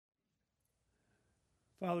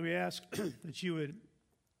Father, we ask that you would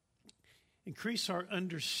increase our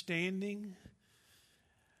understanding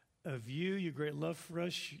of you, your great love for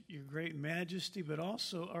us, your great majesty, but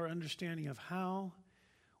also our understanding of how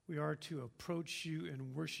we are to approach you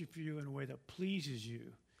and worship you in a way that pleases you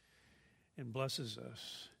and blesses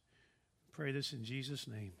us. Pray this in Jesus'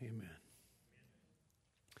 name. Amen.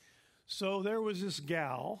 So there was this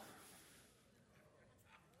gal.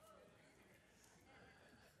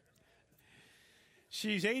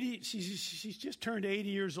 She's just turned 80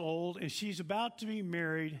 years old, and she's about to be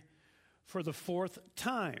married for the fourth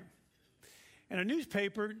time. And a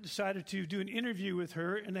newspaper decided to do an interview with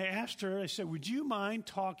her, and they asked her, they said, would you mind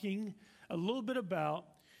talking a little bit about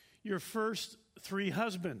your first three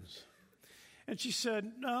husbands? And she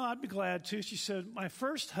said, no, I'd be glad to. She said, my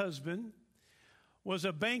first husband was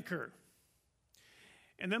a banker.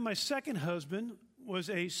 And then my second husband was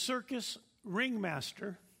a circus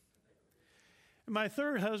ringmaster. And my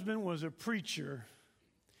third husband was a preacher.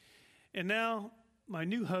 And now my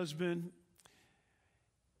new husband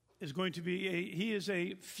is going to be he is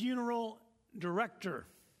a funeral director.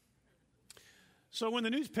 So when the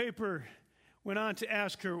newspaper went on to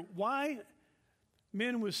ask her why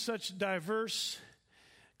men with such diverse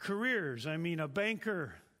careers, I mean a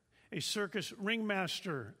banker, a circus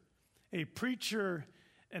ringmaster, a preacher,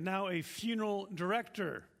 and now a funeral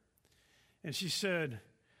director. And she said,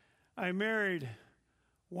 I married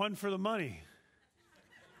one for the money,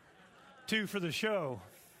 two for the show,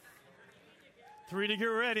 three to get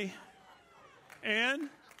ready, and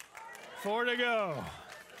four to go.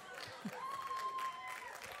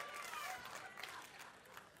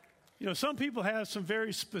 You know, some people have some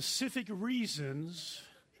very specific reasons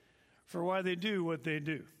for why they do what they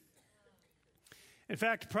do. In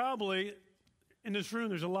fact, probably in this room,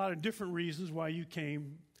 there's a lot of different reasons why you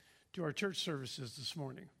came to our church services this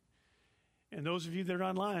morning. And those of you that are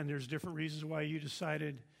online, there's different reasons why you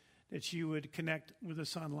decided that you would connect with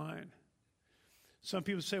us online. Some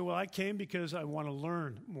people say, well, I came because I want to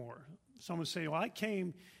learn more. Some would say, well, I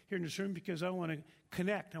came here in this room because I want to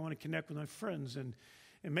connect. I want to connect with my friends and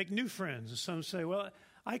make new friends. And some say, well,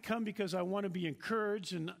 I come because I want to be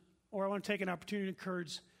encouraged or I want to take an opportunity to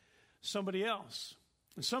encourage somebody else.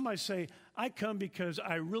 And some might say, I come because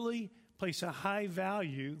I really place a high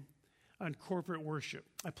value on corporate worship.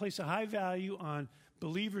 I place a high value on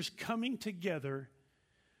believers coming together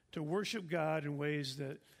to worship God in ways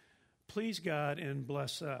that please God and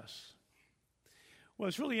bless us. Well,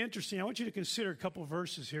 it's really interesting. I want you to consider a couple of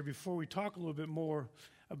verses here before we talk a little bit more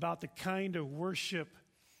about the kind of worship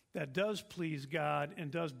that does please God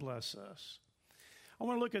and does bless us. I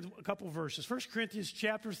want to look at a couple of verses. 1 Corinthians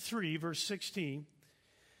chapter 3, verse 16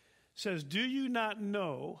 says, do you not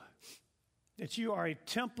know that you are a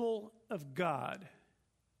temple of God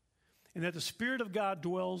and that the Spirit of God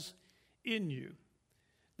dwells in you?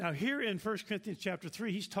 Now here in 1 Corinthians chapter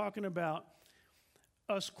 3, he's talking about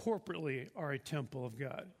us corporately are a temple of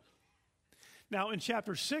God. Now in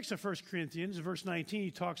chapter 6 of 1 Corinthians, verse 19,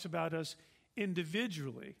 he talks about us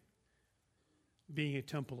individually being a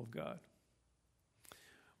temple of God.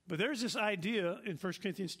 But there's this idea in 1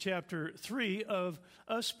 Corinthians chapter 3 of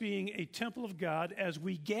us being a temple of God as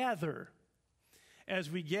we gather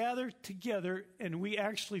together and we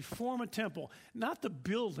actually form a temple. Not the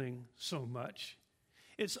building so much.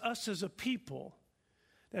 It's us as a people.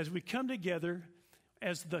 As we come together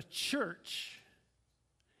as the church,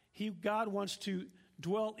 God wants to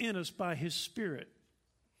dwell in us by his Spirit.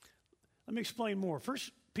 Let me explain more. 1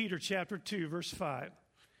 Peter chapter 2, verse 5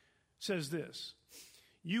 says this,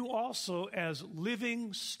 you also as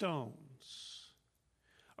living stones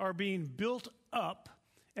are being built up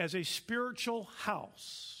as a spiritual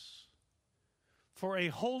house for a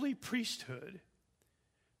holy priesthood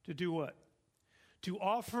to do what? To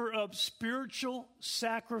offer up spiritual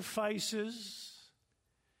sacrifices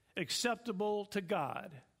acceptable to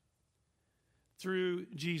God through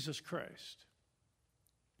Jesus Christ.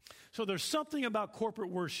 So there's something about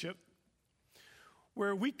corporate worship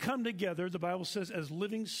where we come together, the Bible says, as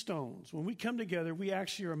living stones. When we come together, we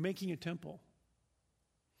actually are making a temple.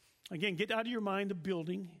 Again, get out of your mind the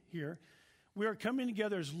building here. We are coming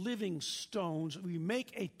together as living stones. We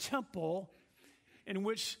make a temple in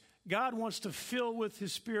which God wants to fill with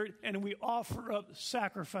his Spirit, and we offer up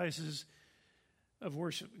sacrifices of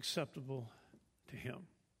worship acceptable to him.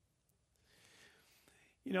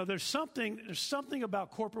 You know, there's something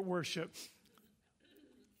about corporate worship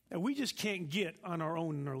that we just can't get on our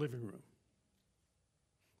own in our living room.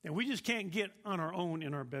 And we just can't get on our own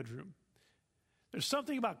in our bedroom. There's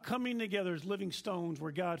something about coming together as living stones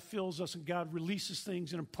where God fills us and God releases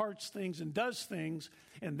things and imparts things and does things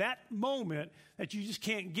in that moment that you just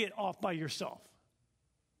can't get off by yourself.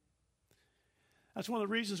 That's one of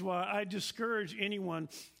the reasons why I discourage anyone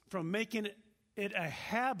from making it a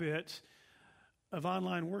habit of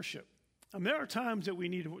online worship. I mean, there are times that we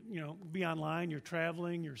need to, be online. You're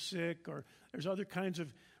traveling, you're sick, or there's other kinds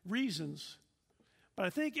of reasons. But I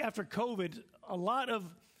think after COVID, a lot of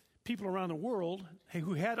people around the world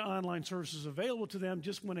who had online services available to them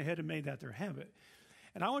just went ahead and made that their habit.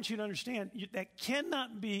 And I want you to understand that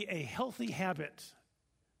cannot be a healthy habit.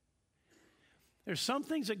 There's some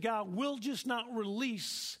things that God will just not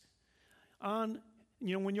release on,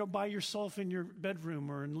 when you're by yourself in your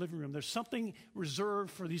bedroom or in the living room. There's something reserved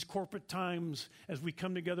for these corporate times as we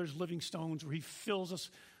come together as living stones where He fills us,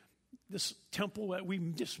 this temple that we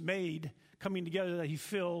just made coming together that He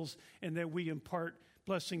fills, and that we impart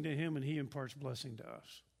blessing to Him and He imparts blessing to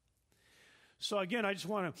us. So again, I just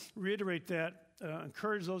want to reiterate that,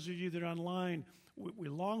 encourage those of you that are online. We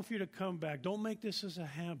long for you to come back. Don't make this as a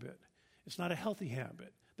habit. It's not a healthy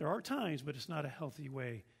habit. There are times, but it's not a healthy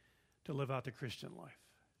way to live out the Christian life.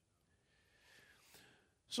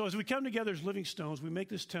 So as we come together as living stones, we make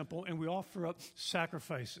this temple and we offer up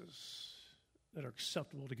sacrifices that are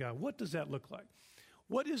acceptable to God. What does that look like?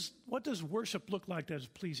 What does worship look like that is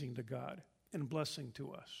pleasing to God and blessing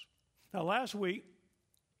to us? Now, last week,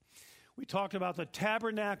 we talked about the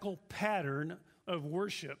tabernacle pattern of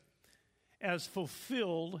worship as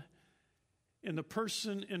fulfilled in the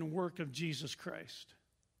person and work of Jesus Christ.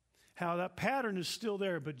 How that pattern is still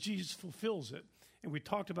there, but Jesus fulfills it. And we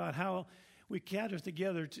talked about how we gather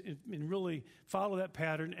together and really follow that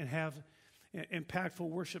pattern and have impactful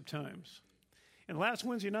worship times. And last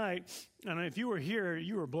Wednesday night, and if you were here,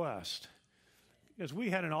 you were blessed. Because we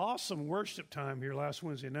had an awesome worship time here last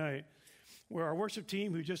Wednesday night where our worship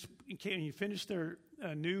team, who just finished their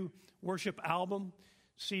new worship album,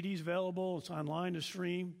 CDs available, it's online to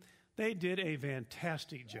stream, they did a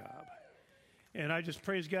fantastic job. And I just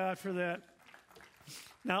praise God for that.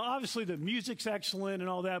 Now, obviously, the music's excellent and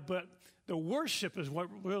all that, but the worship is what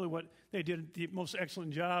they did the most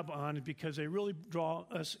excellent job on, because they really draw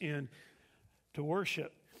us in to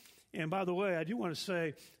worship. And by the way, I do want to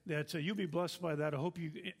say that you'll be blessed by that. I hope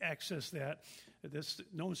you access that.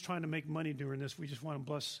 No one's trying to make money during this. We just want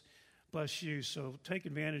to bless you. So take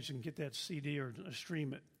advantage and get that CD or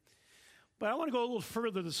stream it. But I want to go a little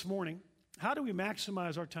further this morning. How do we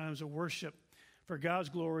maximize our times of worship for God's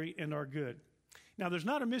glory and our good? Now, there's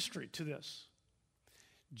not a mystery to this.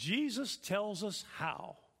 Jesus tells us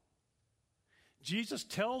how. Jesus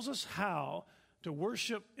tells us how to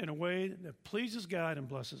worship in a way that pleases God and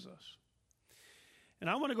blesses us. And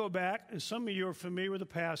I want to go back, and some of you are familiar with the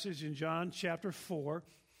passage in John chapter 4,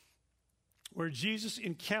 where Jesus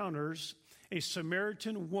encounters a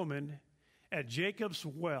Samaritan woman at Jacob's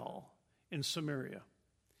well in Samaria.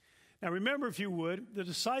 Now remember, if you would, the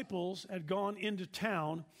disciples had gone into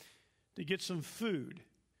town to get some food.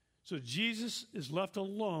 So Jesus is left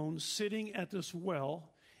alone sitting at this well,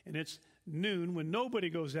 and it's noon when nobody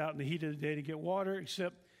goes out in the heat of the day to get water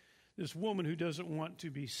except this woman who doesn't want to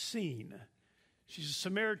be seen. She's a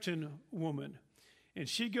Samaritan woman, and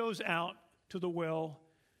she goes out to the well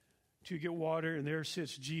to get water, and there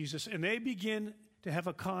sits Jesus, and they begin to have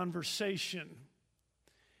a conversation.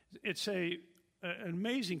 It's an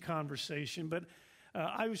amazing conversation, but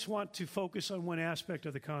I just want to focus on one aspect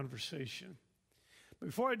of the conversation. But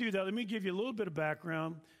before I do that, let me give you a little bit of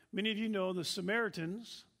background. Many of you know the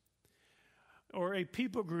Samaritans are a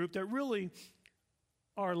people group that really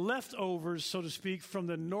are leftovers, so to speak, from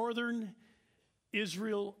the northern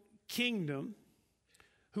Israel kingdom,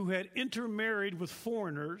 who had intermarried with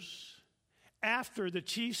foreigners after the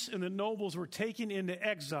chiefs and the nobles were taken into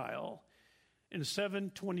exile in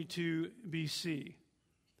 722 BC.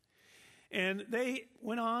 And they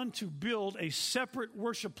went on to build a separate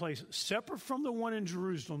worship place, separate from the one in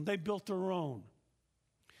Jerusalem. They built their own.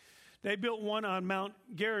 They built one on Mount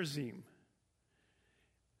Gerizim.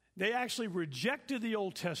 They actually rejected the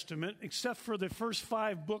Old Testament, except for the first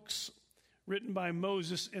 5 books written by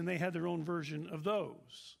Moses, and they had their own version of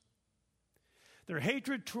those. Their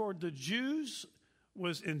hatred toward the Jews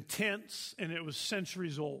was intense, and it was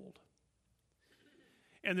centuries old.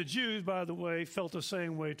 And the Jews, by the way, felt the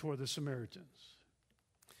same way toward the Samaritans.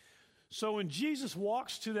 So when Jesus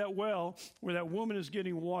walks to that well where that woman is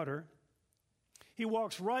getting water, he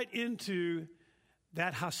walks right into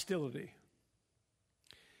that hostility.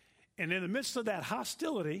 And in the midst of that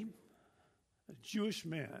hostility, a Jewish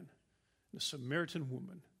man, a Samaritan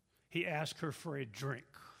woman, he asked her for a drink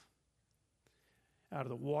out of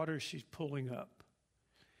the water she's pulling up.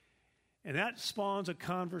 And that spawns a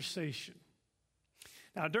conversation.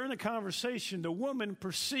 Now, during the conversation, the woman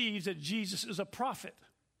perceives that Jesus is a prophet.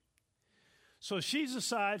 So she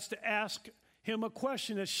decides to ask him a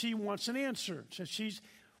question that she wants an answer. So she's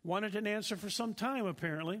wanted an answer for some time,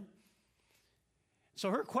 apparently.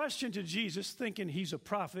 So her question to Jesus, thinking he's a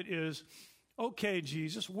prophet, is, okay,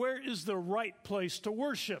 Jesus, where is the right place to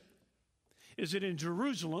worship? Is it in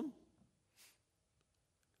Jerusalem?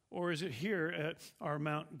 Or is it here at our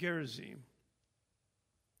Mount Gerizim?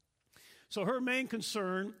 So her main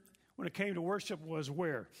concern when it came to worship was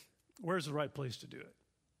where? Where's the right place to do it?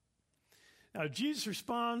 Now, Jesus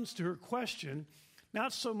responds to her question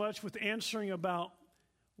not so much with answering about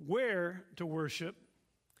where to worship,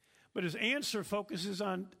 but his answer focuses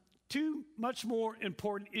on two much more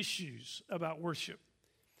important issues about worship.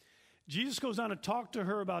 Jesus goes on to talk to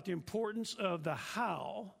her about the importance of the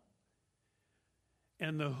how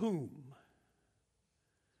and the whom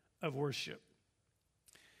of worship.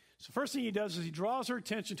 So first thing he does is he draws her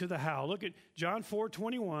attention to the how. Look at John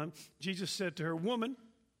 4:21. Jesus said to her, "Woman,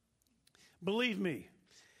 believe me,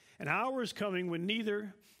 an hour is coming when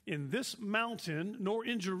neither in this mountain nor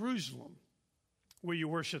in Jerusalem will you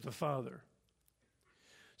worship the Father."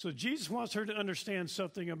 So Jesus wants her to understand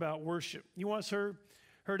something about worship. He wants her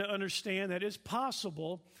to understand that it's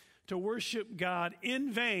possible to worship God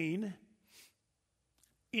in vain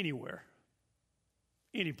anywhere,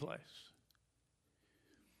 any place.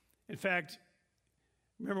 In fact,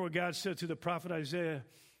 remember what God said to the prophet Isaiah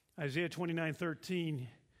 29:13,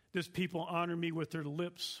 "This people honor me with their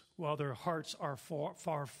lips while their hearts are far,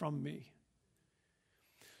 far from me."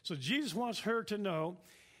 So Jesus wants her to know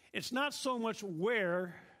it's not so much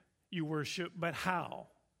where you worship, but how.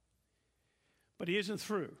 But he isn't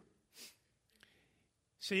through.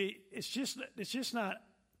 See, it's just not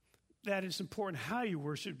that it's important how you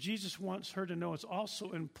worship. Jesus wants her to know it's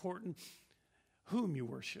also important whom you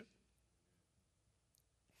worship.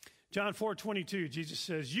 John 4:22, Jesus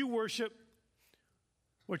says, "You worship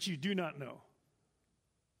what you do not know."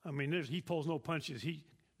 I mean, he pulls no punches. He's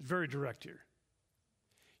very direct here.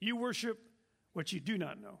 You worship what you do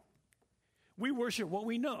not know. We worship what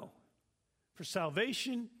we know, for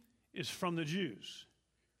salvation is from the Jews.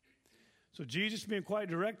 So Jesus, being quite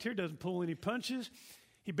direct here, doesn't pull any punches.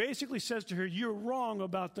 He basically says to her, you're wrong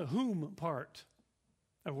about the whom part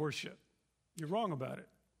of worship. You're wrong about it.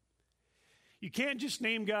 You can't just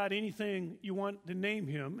name God anything you want to name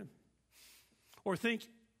him or think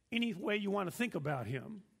any way you want to think about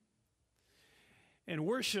him and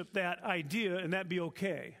worship that idea and that be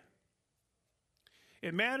okay.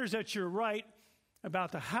 It matters that you're right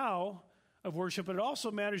about the how of worship, but it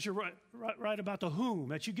also matters you're right about the whom,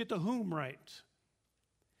 that you get the whom right.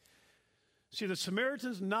 See, the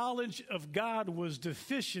Samaritans' knowledge of God was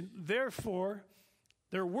deficient, therefore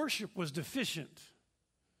their worship was deficient.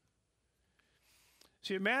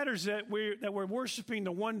 See, it matters that we're worshiping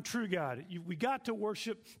the one true God. We got to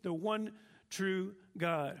worship the one true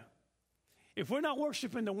God. If we're not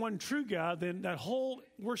worshiping the one true God, then that whole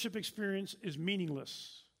worship experience is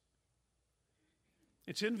meaningless.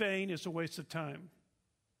 It's in vain. It's a waste of time.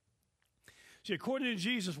 See, according to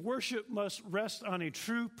Jesus, worship must rest on a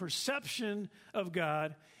true perception of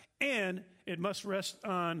God, and it must rest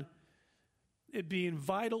on it being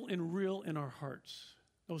vital and real in our hearts.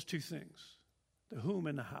 Those two things. The whom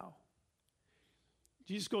and the how.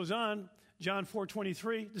 Jesus goes on, John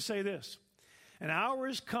 4:23, to say this. An hour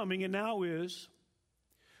is coming, and now is,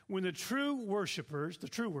 when the true worshipers,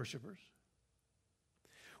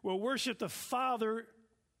 will worship the Father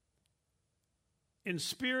in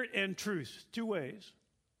spirit and truth. Two ways.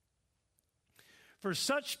 For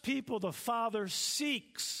such people, the Father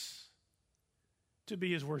seeks to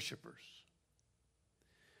be his worshipers.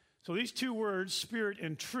 So these two words, spirit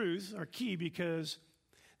and truth, are key because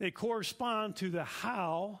they correspond to the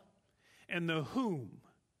how and the whom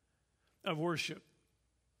of worship.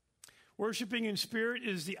 Worshiping in spirit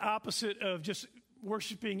is the opposite of just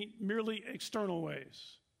worshiping merely external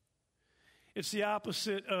ways. It's the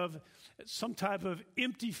opposite of some type of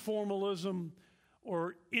empty formalism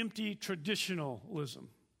or empty traditionalism.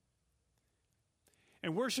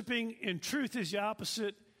 And worshiping in truth is the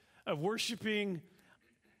opposite of worshiping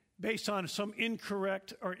based on some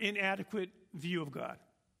incorrect or inadequate view of God.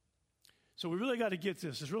 So we really got to get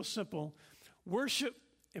this. It's real simple. Worship,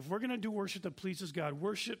 if we're going to do worship that pleases God,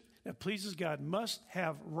 worship that pleases God must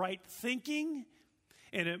have right thinking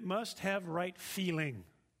and it must have right feeling,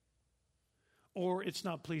 or it's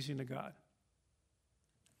not pleasing to God.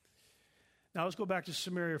 Now let's go back to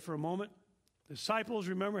Samaria for a moment. The disciples,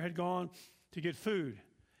 remember, had gone to get food.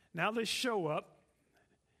 Now they show up,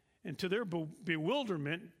 and to their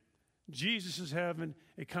bewilderment, Jesus is having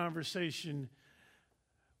a conversation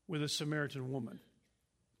with a Samaritan woman.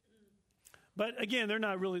 But again,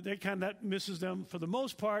 they kind of, that misses them for the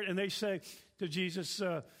most part, and they say to Jesus,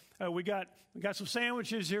 we got some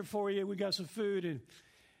sandwiches here for you, we got some food,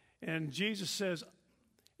 and Jesus says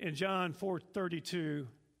in John 4:32,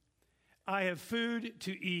 I have food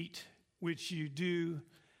to eat which you do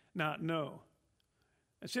not know.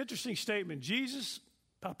 It's an interesting statement. Jesus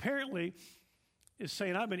apparently is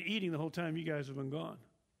saying, I've been eating the whole time you guys have been gone.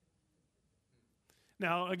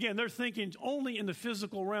 Now, again, they're thinking only in the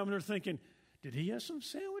physical realm. They're thinking, did he have some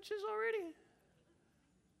sandwiches already?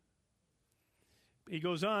 He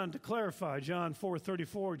goes on to clarify, John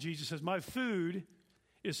 4:34, Jesus says, my food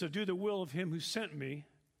is to do the will of him who sent me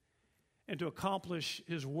and to accomplish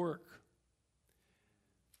his work.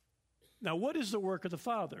 Now, what is the work of the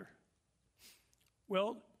Father?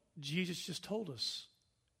 Well, Jesus just told us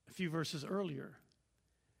a few verses earlier.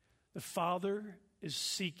 The Father is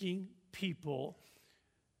seeking people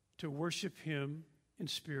to worship him in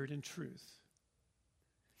spirit and truth.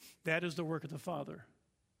 That is the work of the Father.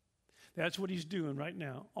 That's what he's doing right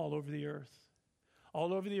now all over the earth.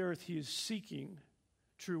 All over the earth, he is seeking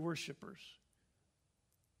true worshipers.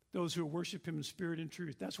 Those who worship him in spirit and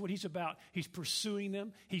truth. That's what he's about. He's pursuing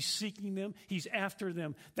them. He's seeking them. He's after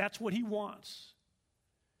them. That's what he wants.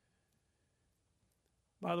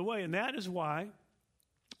 By the way, and that is why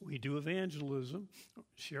we do evangelism,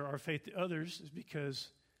 share our faith to others, is because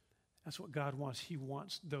that's what God wants. He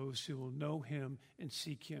wants those who will know him and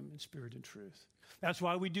seek him in spirit and truth. That's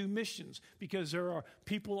why we do missions, because there are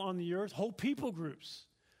people on the earth, whole people groups,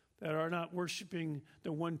 that are not worshiping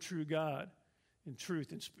the one true God in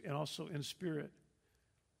truth and also in spirit.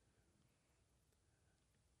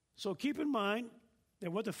 So keep in mind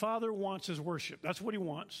that what the Father wants is worship. That's what he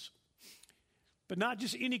wants. But not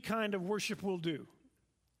just any kind of worship will do.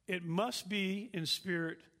 It must be in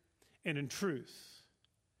spirit and in truth.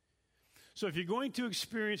 So if you're going to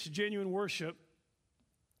experience genuine worship,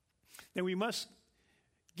 then we must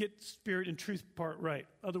get spirit and truth part right.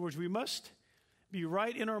 In other words, we must be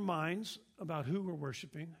right in our minds about who we're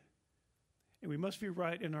worshiping, and we must be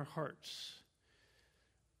right in our hearts,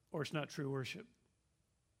 or it's not true worship.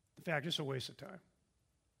 In fact, it's a waste of time.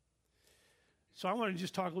 So I want to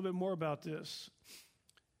just talk a little bit more about this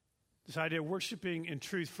idea of worshiping in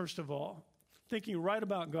truth, first of all, thinking right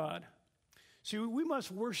about God. See, we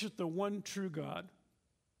must worship the one true God.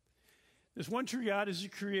 This one true God is the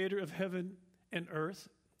creator of heaven and earth.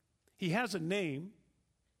 He has a name.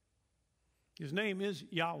 His name is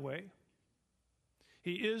Yahweh.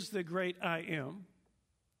 He is the great I am.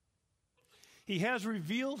 He has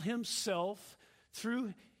revealed himself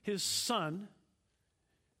through his Son,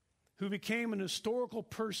 who became an historical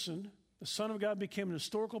person. The Son of God became an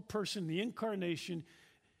historical person, the incarnation,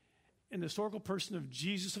 and the historical person of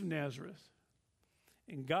Jesus of Nazareth.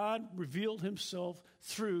 And God revealed himself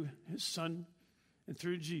through his Son and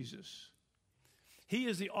through Jesus. He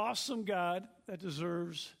is the awesome God that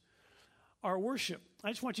deserves our worship. I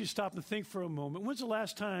just want you to stop and think for a moment. When's the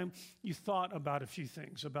last time you thought about a few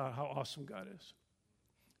things about how awesome God is?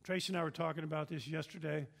 Tracy and I were talking about this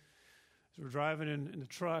yesterday as we're driving in the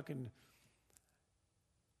truck. And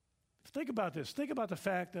think about this. Think about the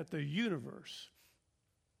fact that the universe,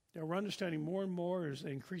 that we're understanding more and more as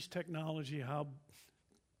they increase technology, how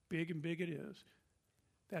big and big it is,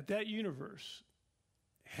 that universe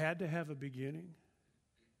had to have a beginning.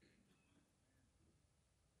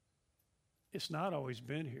 It's not always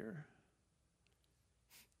been here,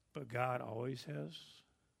 but God always has.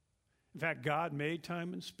 In fact, God made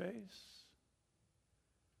time and space.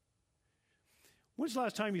 When's the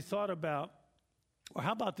last time you thought about, or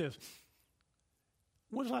how about this?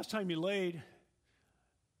 When's the last time you laid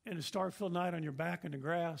in a star-filled night on your back in the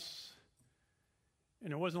grass,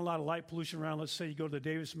 and there wasn't a lot of light pollution around? Let's say you go to the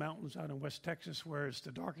Davis Mountains out in West Texas, where it's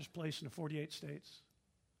the darkest place in the 48 states.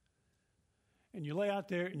 And you lay out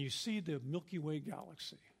there and you see the Milky Way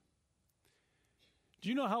galaxy. Do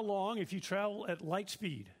you know how long, if you travel at light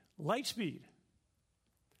speed,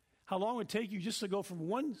 how long it would take you just to go from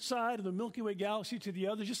one side of the Milky Way galaxy to the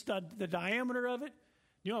other, just the diameter of it?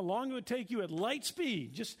 You know how long it would take you at light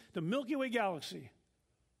speed, just the Milky Way galaxy?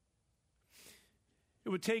 It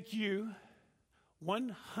would take you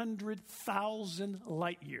 100,000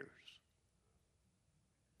 light years.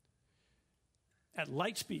 At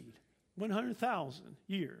light speed. 100,000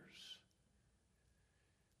 years.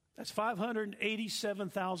 That's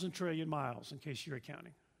 587,000 trillion miles, in case you're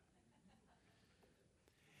counting.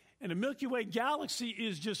 And the Milky Way galaxy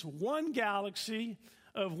is just one galaxy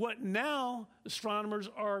of what now astronomers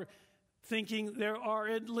are thinking there are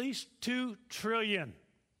at least 2 trillion.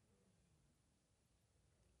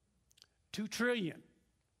 2 trillion.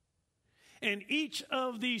 And each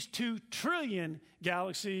of these 2 trillion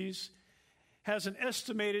galaxies has an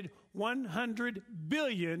estimated 100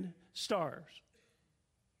 billion stars.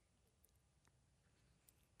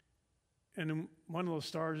 And one of those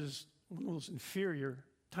stars is one of those inferior,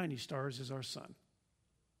 tiny stars is our sun.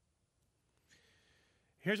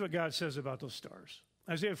 Here's what God says about those stars.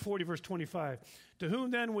 Isaiah 40, verse 25. To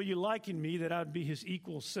whom then will you liken me that I'd be his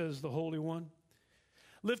equal, says the Holy One?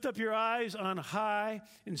 Lift up your eyes on high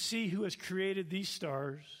and see who has created these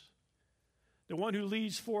stars, the one who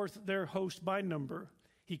leads forth their host by number.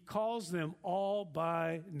 He calls them all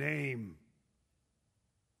by name.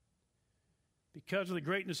 Because of the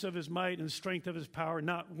greatness of his might and the strength of his power,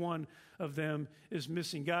 not one of them is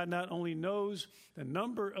missing. God not only knows the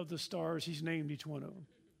number of the stars, he's named each one of them.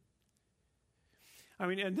 I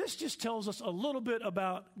mean, and this just tells us a little bit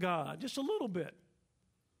about God, just a little bit.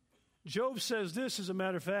 Job says this, as a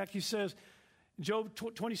matter of fact. He says, Job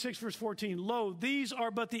 26, verse 14, Lo, these are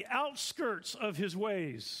but the outskirts of his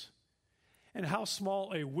ways, and how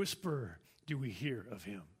small a whisper do we hear of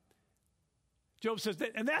him. Job says,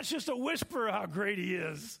 and that's just a whisper of how great he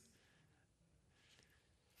is.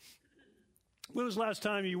 When was the last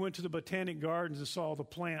time you went to the Botanic Gardens and saw the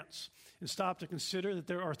plants and stopped to consider that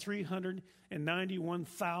there are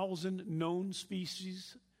 391,000 known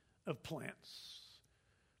species of plants?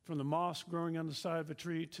 From the moss growing on the side of a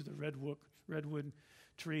tree to the redwood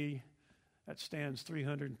tree that stands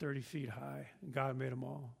 330 feet high, and God made them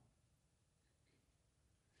all.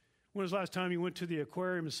 When was the last time you went to the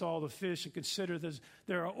aquarium and saw the fish and considered that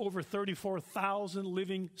there are over 34,000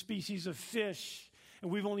 living species of fish, and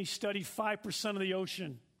we've only studied 5% of the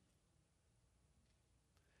ocean,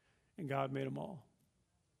 and God made them all?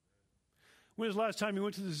 When was the last time you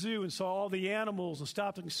went to the zoo and saw all the animals and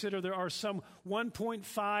stopped to consider there are some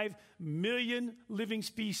 1.5 million living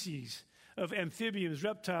species of amphibians,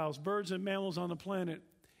 reptiles, birds, and mammals on the planet,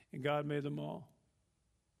 and God made them all?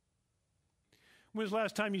 When was the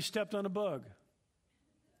last time you stepped on a bug?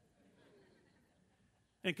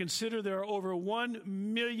 And consider there are over 1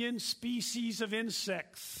 million species of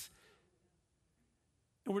insects.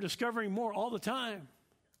 And we're discovering more all the time.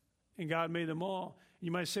 And God made them all.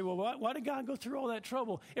 You might say, well, why did God go through all that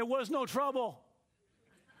trouble? It was no trouble.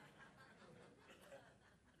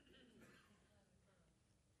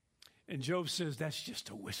 And Job says, that's just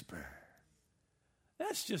a whisper.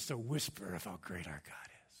 That's just a whisper of how great our God is.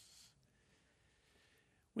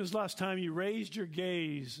 When was the last time you raised your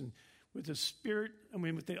gaze and with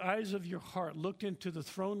the eyes of your heart, looked into the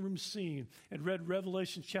throne room scene and read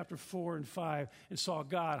Revelation chapter 4 and 5 and saw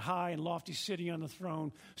God high and lofty sitting on the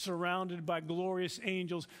throne, surrounded by glorious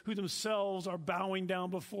angels who themselves are bowing down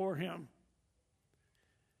before him,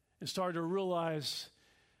 and started to realize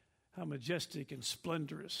how majestic and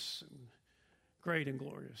splendorous and great and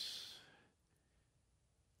glorious?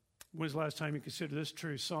 When was the last time you considered this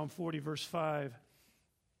truth? Psalm 40, verse 5.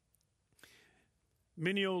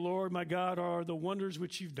 Many, O Lord, my God, are the wonders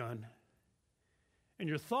which you've done, and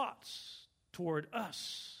your thoughts toward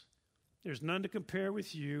us. There's none to compare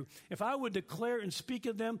with you. If I would declare and speak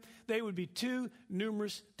of them, they would be too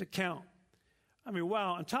numerous to count. I mean,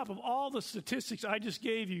 wow, on top of all the statistics I just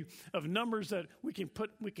gave you of numbers that we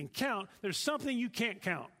can count, there's something you can't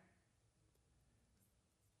count.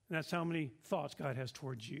 And that's how many thoughts God has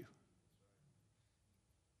towards you.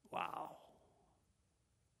 Wow.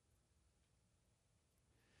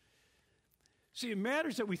 See, it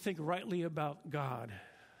matters that we think rightly about God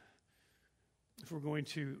if we're going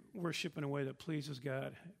to worship in a way that pleases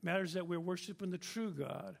God. It matters that we're worshiping the true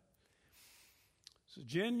God. So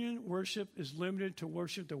genuine worship is limited to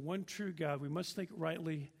worship the one true God. We must think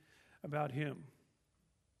rightly about him.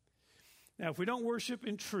 Now, if we don't worship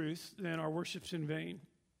in truth, then our worship's in vain.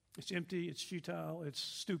 It's empty, it's futile, it's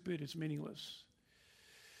stupid, it's meaningless.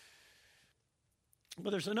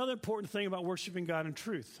 But there's another important thing about worshiping God in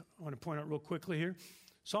truth. I want to point out real quickly here.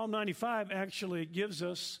 Psalm 95 actually gives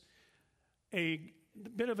us a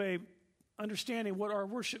bit of a understanding what our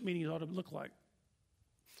worship meetings ought to look like.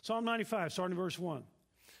 Psalm 95, starting in verse 1,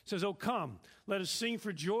 says, "O come, let us sing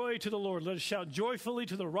for joy to the Lord. Let us shout joyfully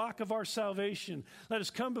to the rock of our salvation. Let us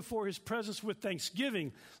come before his presence with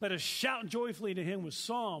thanksgiving. Let us shout joyfully to him with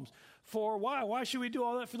psalms. For why? Why should we do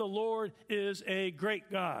all that? For the Lord is a great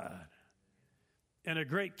God and a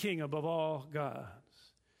great king above all gods."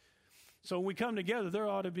 So when we come together, there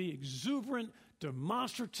ought to be exuberant,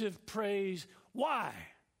 demonstrative praise. Why?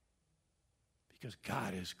 Because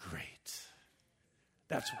God is great.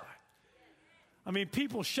 That's why. I mean,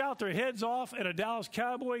 people shout their heads off at a Dallas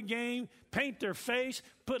Cowboy game, paint their face,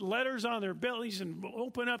 put letters on their bellies, and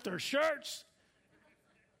open up their shirts.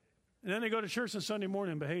 And then they go to church on Sunday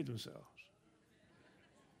morning and behave themselves.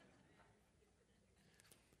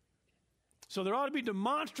 So there ought to be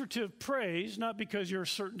demonstrative praise, not because you're a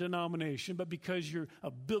certain denomination, but because you're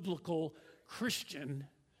a biblical Christian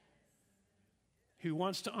who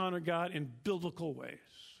wants to honor God in biblical ways.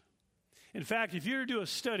 In fact, if you were to do a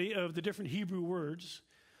study of the different Hebrew words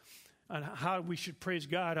on how we should praise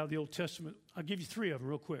God out of the Old Testament, I'll give you three of them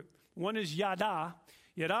real quick. One is yada.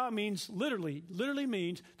 Yada means literally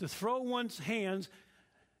means to throw one's hands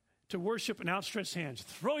to worship in outstretched hands.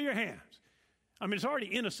 Throw your hands. I mean, it's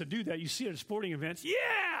already in us to do that. You see it at sporting events.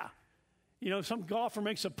 Yeah! You know, some golfer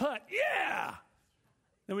makes a putt. Yeah!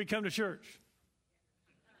 Then we come to church.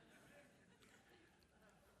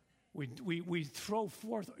 We throw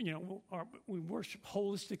forth, we worship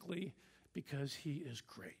holistically because he is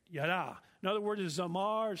great. Yada. Another word is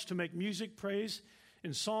zamar, is to make music, praise,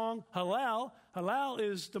 and song. Halal. Halal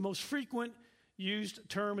is the most frequent used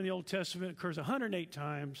term in the Old Testament. It occurs 108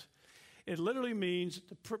 times. It literally means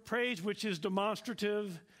praise which is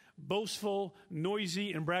demonstrative, boastful,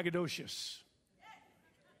 noisy, and braggadocious.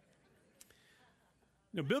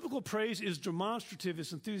 Now, biblical praise is demonstrative,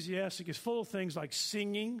 it's enthusiastic, it's full of things like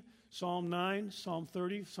singing, Psalm 9, Psalm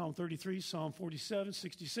 30, Psalm 33, Psalm 47,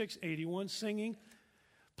 66, 81, singing,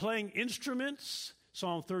 playing instruments,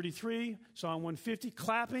 Psalm 33, Psalm 150,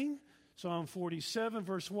 clapping, Psalm 47,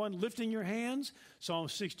 verse 1, lifting your hands, Psalm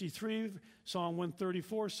 63, Psalm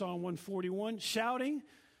 134, Psalm 141, shouting,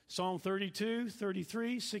 Psalm 32,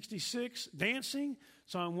 33, 66, dancing,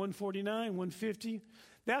 Psalm 149, 150.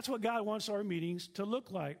 That's what God wants our meetings to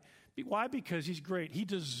look like. Why? Because he's great. He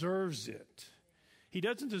deserves it. He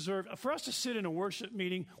doesn't deserve, for us to sit in a worship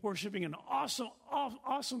meeting, worshiping an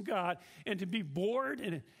awesome God, and to be bored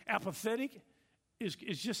and apathetic is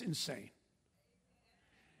just insane.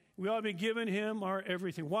 We ought to be giving him our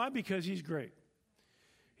everything. Why? Because he's great.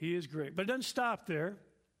 He is great. But it doesn't stop there.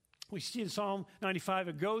 We see in Psalm 95,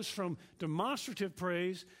 it goes from demonstrative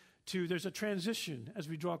praise to there's a transition as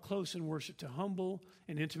we draw close in worship to humble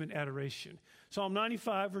and intimate adoration. Psalm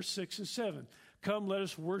 95, verse 6 and 7. Come, let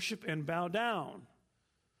us worship and bow down.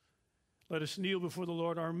 Let us kneel before the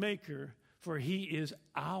Lord our Maker, for he is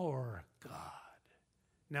our God.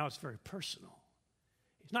 Now it's very personal.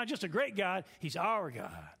 He's not just a great God, he's our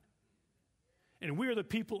God. And we are the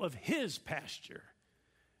people of his pasture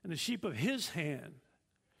and the sheep of his hand.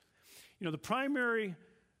 You know, the primary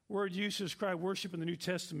word used to describe worship in the New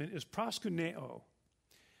Testament is proskuneo.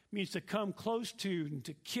 It means to come close to and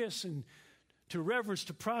to kiss and to reverence,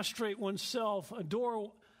 to prostrate oneself,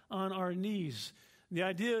 adore on our knees. The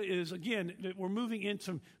idea is, again, that we're moving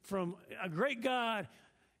into from a great God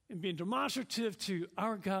and being demonstrative to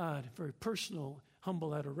our God, very personal,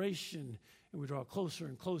 humble adoration. And we draw closer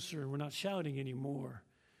and closer, and we're not shouting anymore.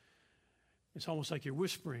 It's almost like you're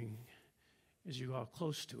whispering as you draw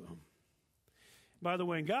close to him. By the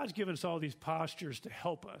way, and God's given us all these postures to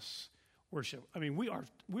help us worship. I mean, we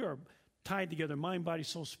are tied together, mind, body,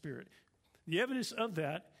 soul, spirit. The evidence of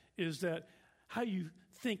that is that how you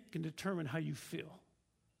think can determine how you feel.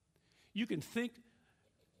 You can think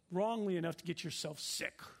wrongly enough to get yourself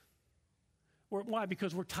sick. Why?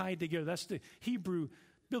 Because we're tied together. That's the Hebrew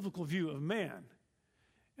biblical view of man.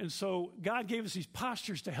 And so God gave us these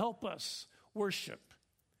postures to help us worship.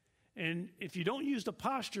 And if you don't use the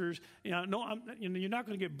postures, you're not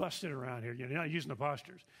going to get busted around here. You're not using the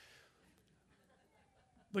postures.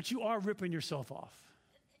 But you are ripping yourself off.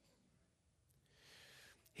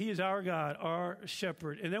 He is our God, our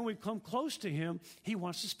shepherd. And then we come close to him. He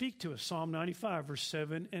wants to speak to us. Psalm 95, verse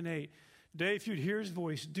 7 and 8. Today, if you'd hear his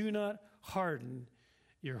voice, do not harden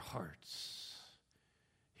your hearts.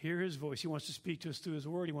 Hear his voice. He wants to speak to us through his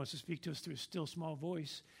word. He wants to speak to us through a still small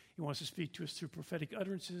voice. He wants to speak to us through prophetic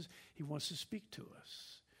utterances. He wants to speak to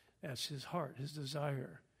us. That's his heart, his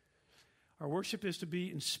desire. Our worship is to be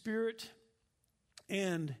in spirit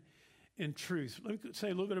and in truth. Let me say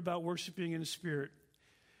a little bit about worshiping in spirit.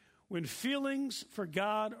 When feelings for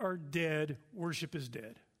God are dead, worship is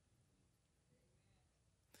dead.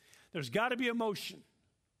 There's got to be emotion.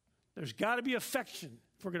 There's got to be affection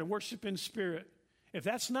if we're going to worship in spirit. If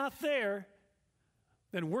that's not there,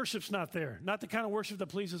 then worship's not there. Not the kind of worship that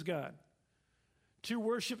pleases God. True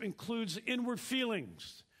worship includes inward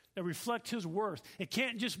feelings that reflect his worth. It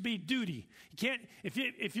can't just be duty. You can't,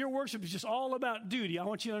 if your worship is just all about duty, I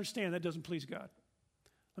want you to understand that doesn't please God.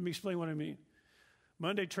 Let me explain what I mean.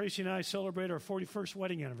 Monday, Tracy and I celebrate our 41st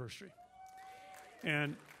wedding anniversary.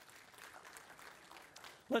 And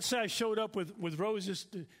let's say I showed up with roses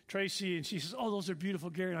to Tracy, and she says, "Oh, those are beautiful,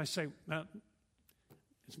 Gary." And I say, "No,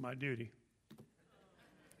 it's my duty."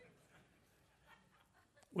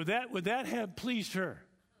 Would that have pleased her?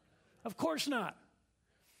 Of course not.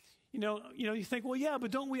 You think, well, yeah,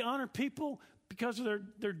 but don't we honor people because of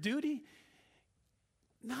their duty?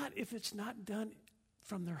 Not if it's not done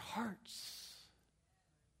from their hearts.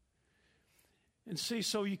 And see,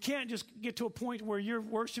 so you can't just get to a point where your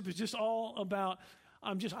worship is just all about,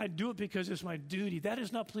 I do it because it's my duty. That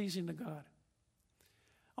is not pleasing to God.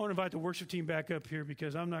 I want to invite the worship team back up here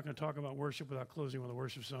because I'm not going to talk about worship without closing with a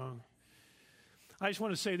worship song. I just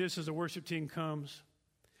want to say this as the worship team comes.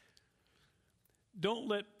 Don't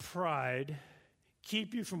let pride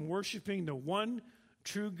keep you from worshiping the one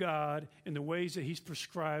true God in the ways that He's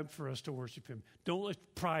prescribed for us to worship Him. Don't let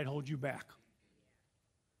pride hold you back.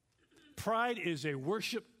 Pride is a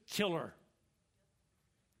worship killer.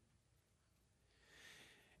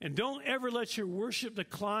 And don't ever let your worship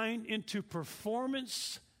decline into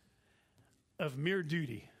performance of mere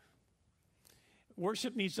duty.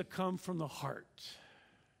 Worship needs to come from the heart.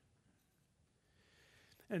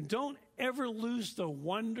 And don't ever lose the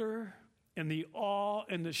wonder and the awe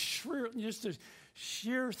and the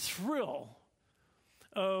sheer thrill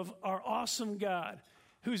of our awesome God,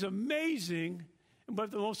 who's amazing.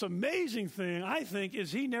 But the most amazing thing, I think,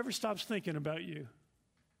 is He never stops thinking about you.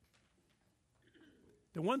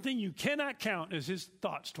 The one thing you cannot count is His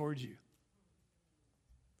thoughts towards you.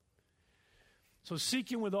 So seek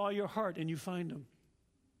Him with all your heart and you find Him.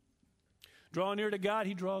 Draw near to God,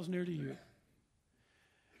 He draws near to you.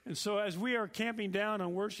 And so as we are camping down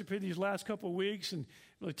on worship here these last couple of weeks and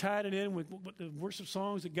really tied it in with the worship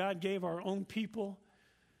songs that God gave our own people,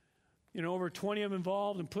 over 20 of them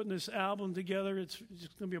involved in putting this album together. It's going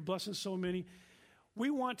to be a blessing to so many. We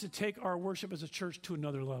want to take our worship as a church to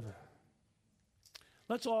another level.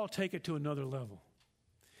 Let's all take it to another level.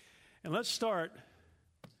 And let's start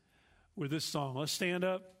with this song. Let's stand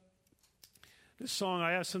up. This song,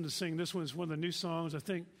 I asked them to sing. This one's one of the new songs. I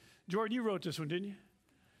think, Jordan, you wrote this one, didn't you?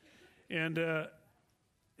 And the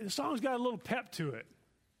song's got a little pep to it.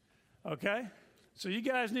 Okay? So you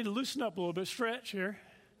guys need to loosen up a little bit. Stretch here.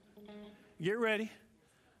 Get ready.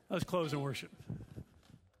 Let's close in worship.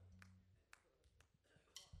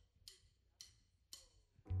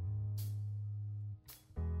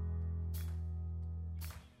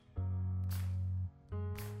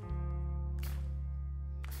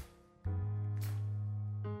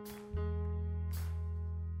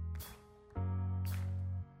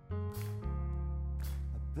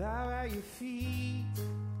 Bow at your feet,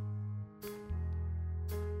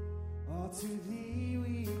 all to Thee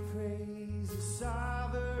we praise, the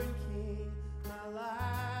sovereign King. My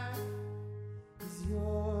life is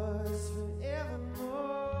yours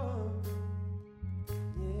forevermore.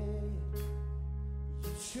 Yeah,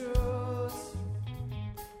 you chose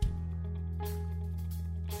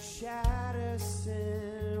to shatter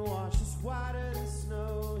sin, wash us whiter than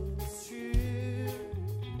snow. And it's true.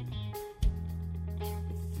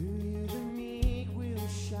 Through you the meek will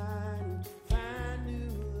shine, find new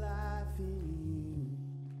life in you.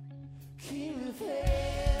 King of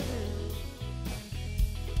heaven,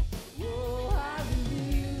 oh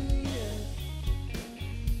hallelujah,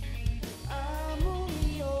 I'm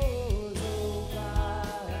only yours, oh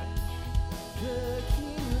God, the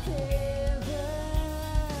King of heaven,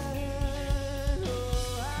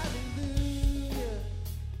 oh hallelujah.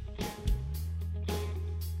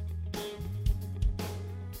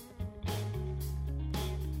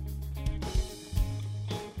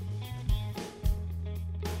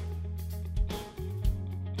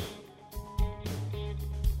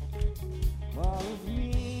 All of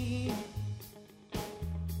me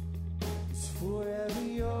is forever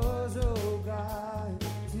yours, oh God.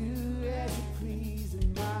 Do as you please,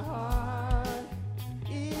 and my heart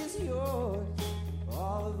is yours.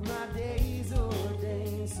 All of my days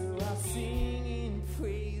ordained, so I'll sing and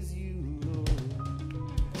praise you, Lord.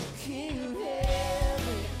 King of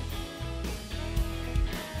heaven,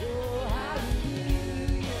 oh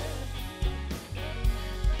hallelujah.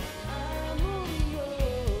 I'm only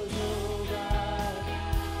yours, oh God,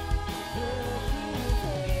 the King of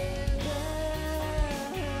heaven,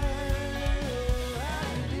 oh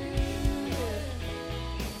hallelujah.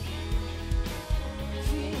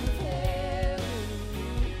 King of heaven,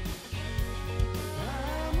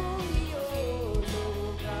 I'm only yours,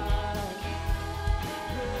 oh God,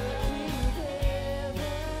 the King of heaven,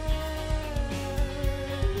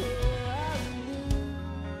 oh hallelujah.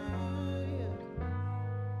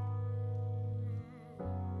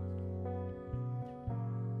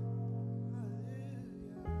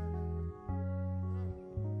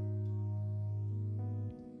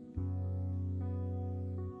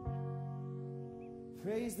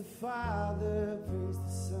 Praise the Father, praise the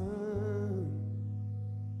Son,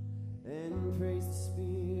 and praise the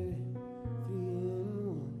Spirit.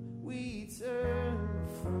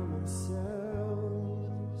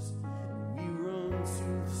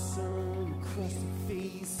 across the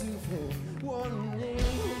face of hell. One name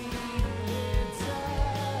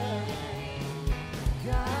time.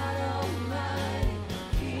 God Almighty,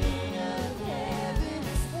 King of heaven,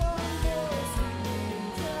 one voice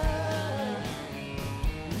in time.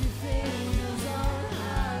 With angels on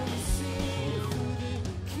high, we sing for the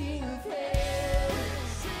King of heaven.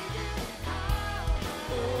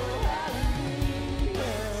 Oh,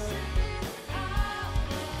 hallelujah.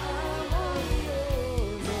 I'm all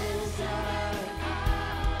yours, oh God.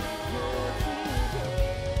 You're King of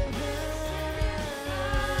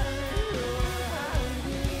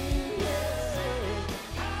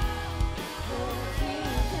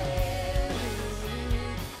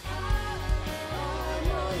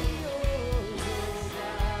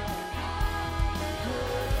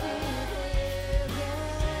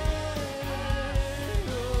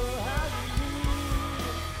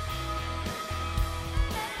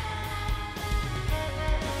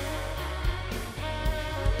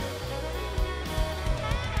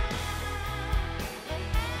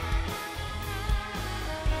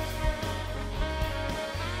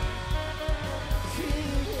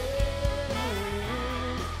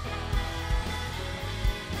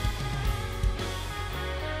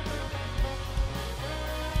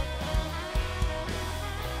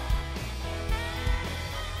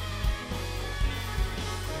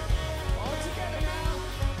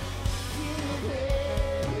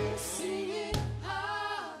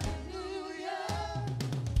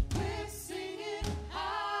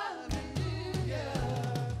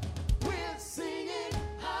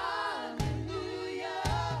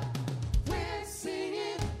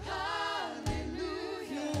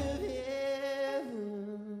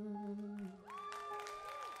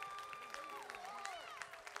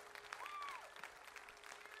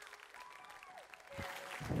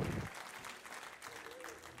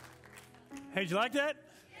Hey, did you like that?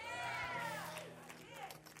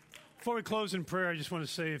 Before we close in prayer, I just want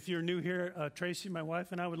to say if you're new here, Tracy, my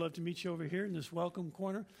wife, and I would love to meet you over here in this welcome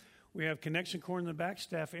corner. We have connection corner in the back,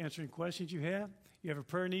 staff answering questions you have. You have a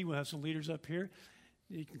prayer need, we'll have some leaders up here.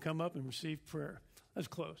 You can come up and receive prayer. Let's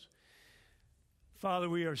close. Father,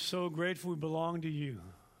 we are so grateful we belong to you.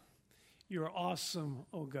 You are awesome,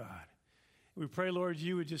 oh God. We pray, Lord,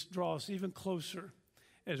 you would just draw us even closer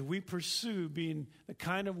as we pursue being the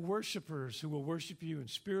kind of worshipers who will worship you in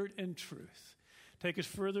spirit and truth. Take us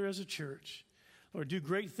further as a church. Lord, do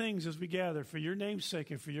great things as we gather for your name's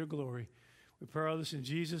sake and for your glory. We pray all this in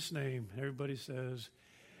Jesus' name. Everybody says,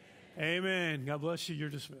 Amen. God bless you. You're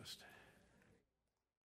dismissed.